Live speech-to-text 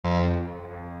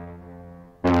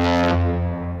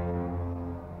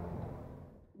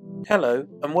Hello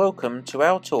and welcome to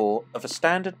our tour of a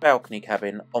standard balcony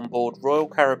cabin on board Royal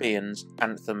Caribbean's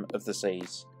Anthem of the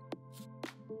Seas.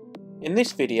 In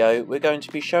this video we're going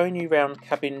to be showing you around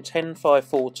cabin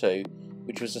 10542,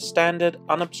 which was a standard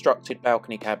unobstructed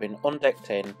balcony cabin on deck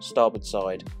 10, starboard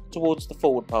side, towards the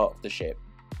forward part of the ship.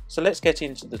 So let's get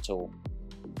into the tour.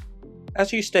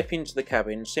 As you step into the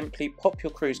cabin, simply pop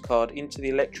your cruise card into the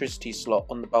electricity slot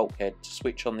on the bulkhead to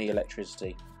switch on the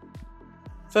electricity.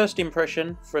 First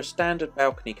impression, for a standard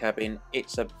balcony cabin,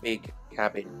 it's a big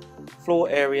cabin. Floor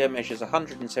area measures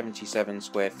 177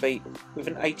 square feet with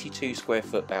an 82 square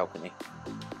foot balcony.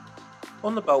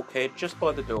 On the bulkhead just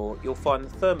by the door you'll find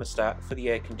the thermostat for the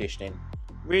air conditioning.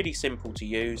 Really simple to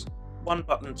use, one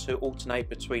button to alternate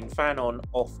between fan on,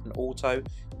 off and auto,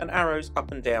 and arrows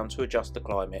up and down to adjust the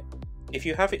climate. If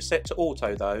you have it set to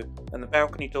auto though, and the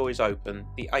balcony door is open,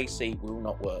 the AC will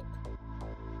not work.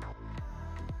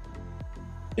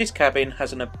 This cabin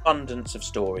has an abundance of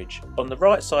storage. On the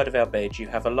right side of our bed you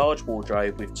have a large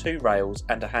wardrobe with 2 rails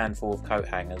and a handful of coat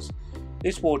hangers.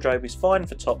 This wardrobe is fine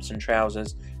for tops and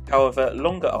trousers, however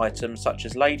longer items such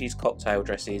as ladies' cocktail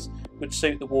dresses would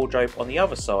suit the wardrobe on the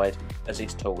other side as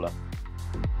it's taller.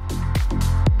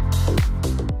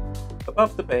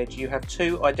 Above the bed you have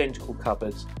 2 identical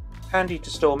cupboards, handy to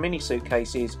store mini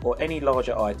suitcases or any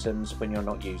larger items when you're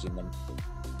not using them.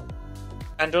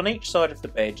 And on each side of the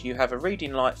bed you have a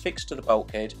reading light fixed to the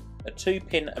bulkhead, a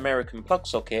 2-pin American plug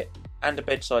socket and a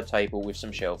bedside table with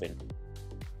some shelving.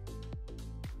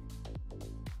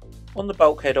 On the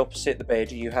bulkhead opposite the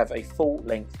bed you have a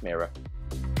full-length mirror.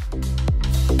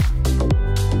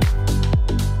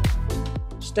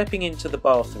 Stepping into the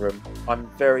bathroom, I'm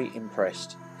very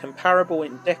impressed. Comparable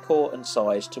in decor and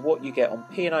size to what you get on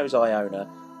P&O's Iona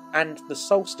and the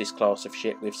Solstice class of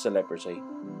ship with Celebrity.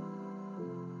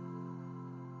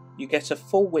 You get a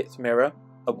full width mirror,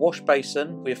 a wash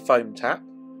basin with foam tap,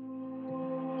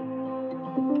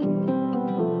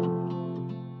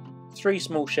 3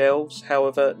 small shelves,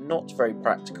 however not very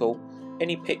practical,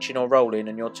 any pitching or rolling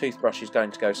and your toothbrush is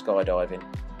going to go skydiving.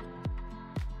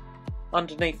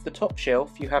 Underneath the top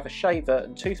shelf you have a shaver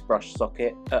and toothbrush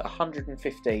socket at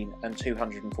 115 and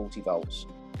 240 volts.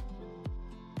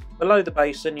 Below the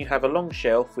basin you have a long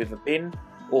shelf with a bin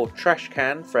or trash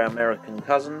can for our American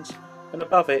cousins, and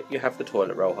above it you have the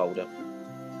toilet roll holder.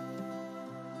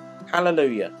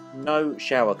 Hallelujah, no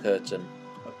shower curtain.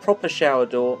 A proper shower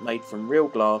door made from real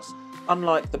glass,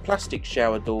 unlike the plastic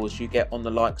shower doors you get on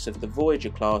the likes of the Voyager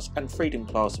class and Freedom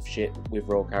class of ship with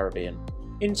Royal Caribbean.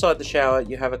 Inside the shower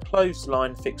you have a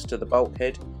clothesline fixed to the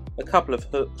bulkhead, a couple of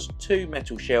hooks, 2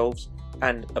 metal shelves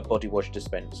and a body wash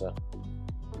dispenser.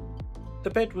 The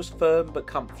bed was firm but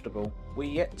comfortable. We're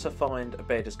yet to find a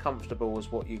bed as comfortable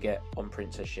as what you get on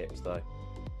Princess ships though.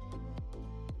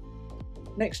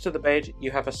 Next to the bed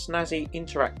you have a snazzy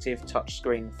interactive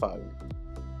touchscreen phone.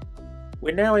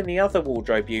 We're now in the other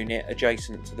wardrobe unit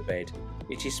adjacent to the bed.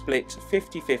 It is split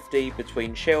 50-50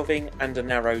 between shelving and a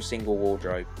narrow single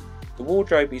wardrobe. The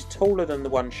wardrobe is taller than the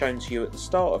one shown to you at the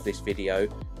start of this video,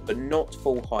 but not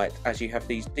full height as you have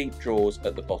these deep drawers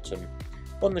at the bottom.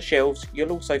 On the shelves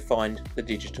you'll also find the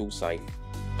digital safe.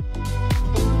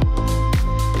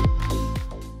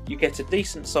 You get a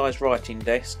decent sized writing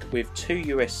desk with 2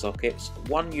 US sockets,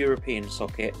 1 European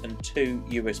socket and 2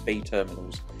 USB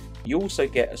terminals. You also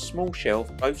get a small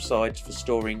shelf both sides for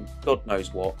storing God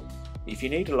knows what. If you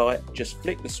need a light, just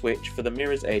flick the switch for the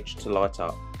mirror's edge to light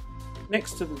up.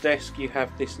 Next to the desk you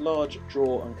have this large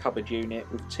drawer and cupboard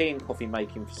unit with tea and coffee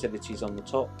making facilities on the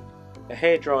top. A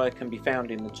hairdryer can be found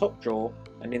in the top drawer,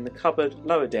 and in the cupboard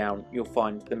lower down you'll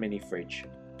find the mini fridge.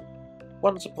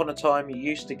 Once upon a time you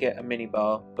used to get a mini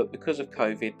bar, but because of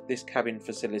COVID this cabin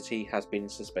facility has been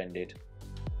suspended.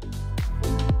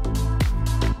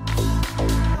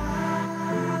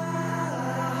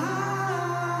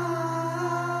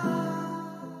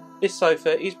 This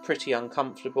sofa is pretty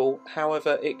uncomfortable,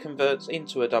 however it converts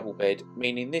into a double bed,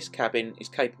 meaning this cabin is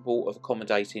capable of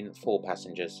accommodating 4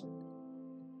 passengers.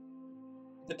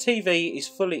 The TV is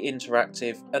fully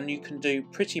interactive and you can do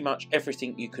pretty much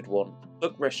everything you could want.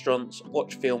 Book restaurants,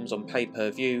 watch films on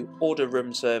pay-per-view, order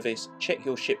room service, check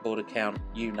your shipboard account,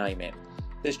 you name it.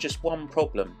 There's just one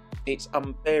problem, it's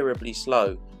unbearably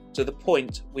slow, to the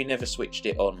point we never switched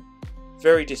it on.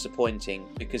 Very disappointing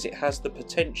because it has the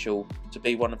potential to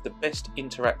be one of the best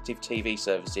interactive TV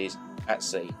services at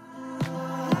sea.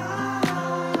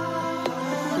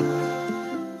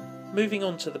 Moving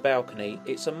on to the balcony,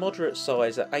 it's a moderate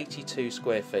size at 82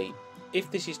 square feet.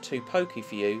 If this is too pokey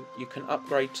for you, you can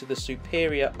upgrade to the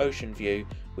superior ocean view,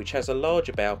 which has a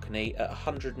larger balcony at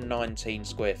 119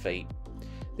 square feet.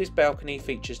 This balcony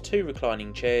features 2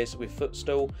 reclining chairs with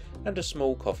footstool and a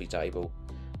small coffee table,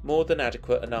 more than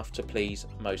adequate enough to please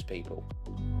most people.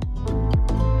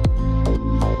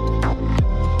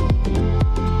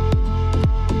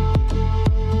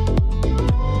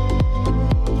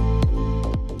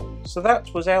 So that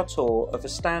was our tour of a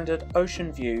standard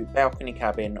ocean view balcony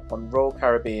cabin on Royal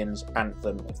Caribbean's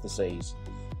Anthem of the Seas.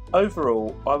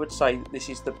 Overall, I would say that this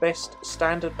is the best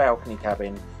standard balcony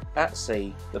cabin at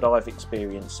sea that I've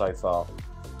experienced so far.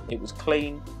 It was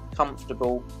clean,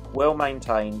 comfortable, well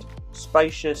maintained,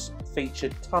 spacious,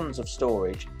 featured tons of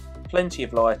storage, plenty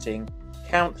of lighting,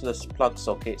 countless plug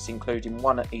sockets including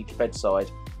one at each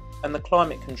bedside, and the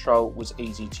climate control was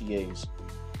easy to use.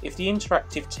 If the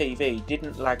interactive TV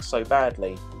didn't lag so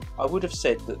badly, I would have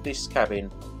said that this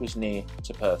cabin was near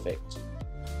to perfect.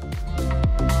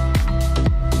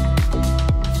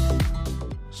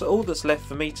 So all that's left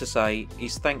for me to say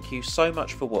is thank you so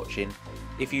much for watching.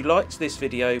 If you liked this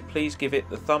video, please give it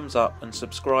the thumbs up and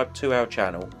subscribe to our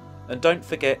channel. And don't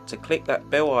forget to click that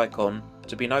bell icon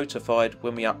to be notified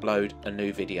when we upload a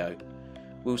new video.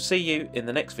 We'll see you in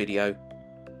the next video.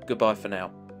 Goodbye for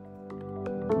now.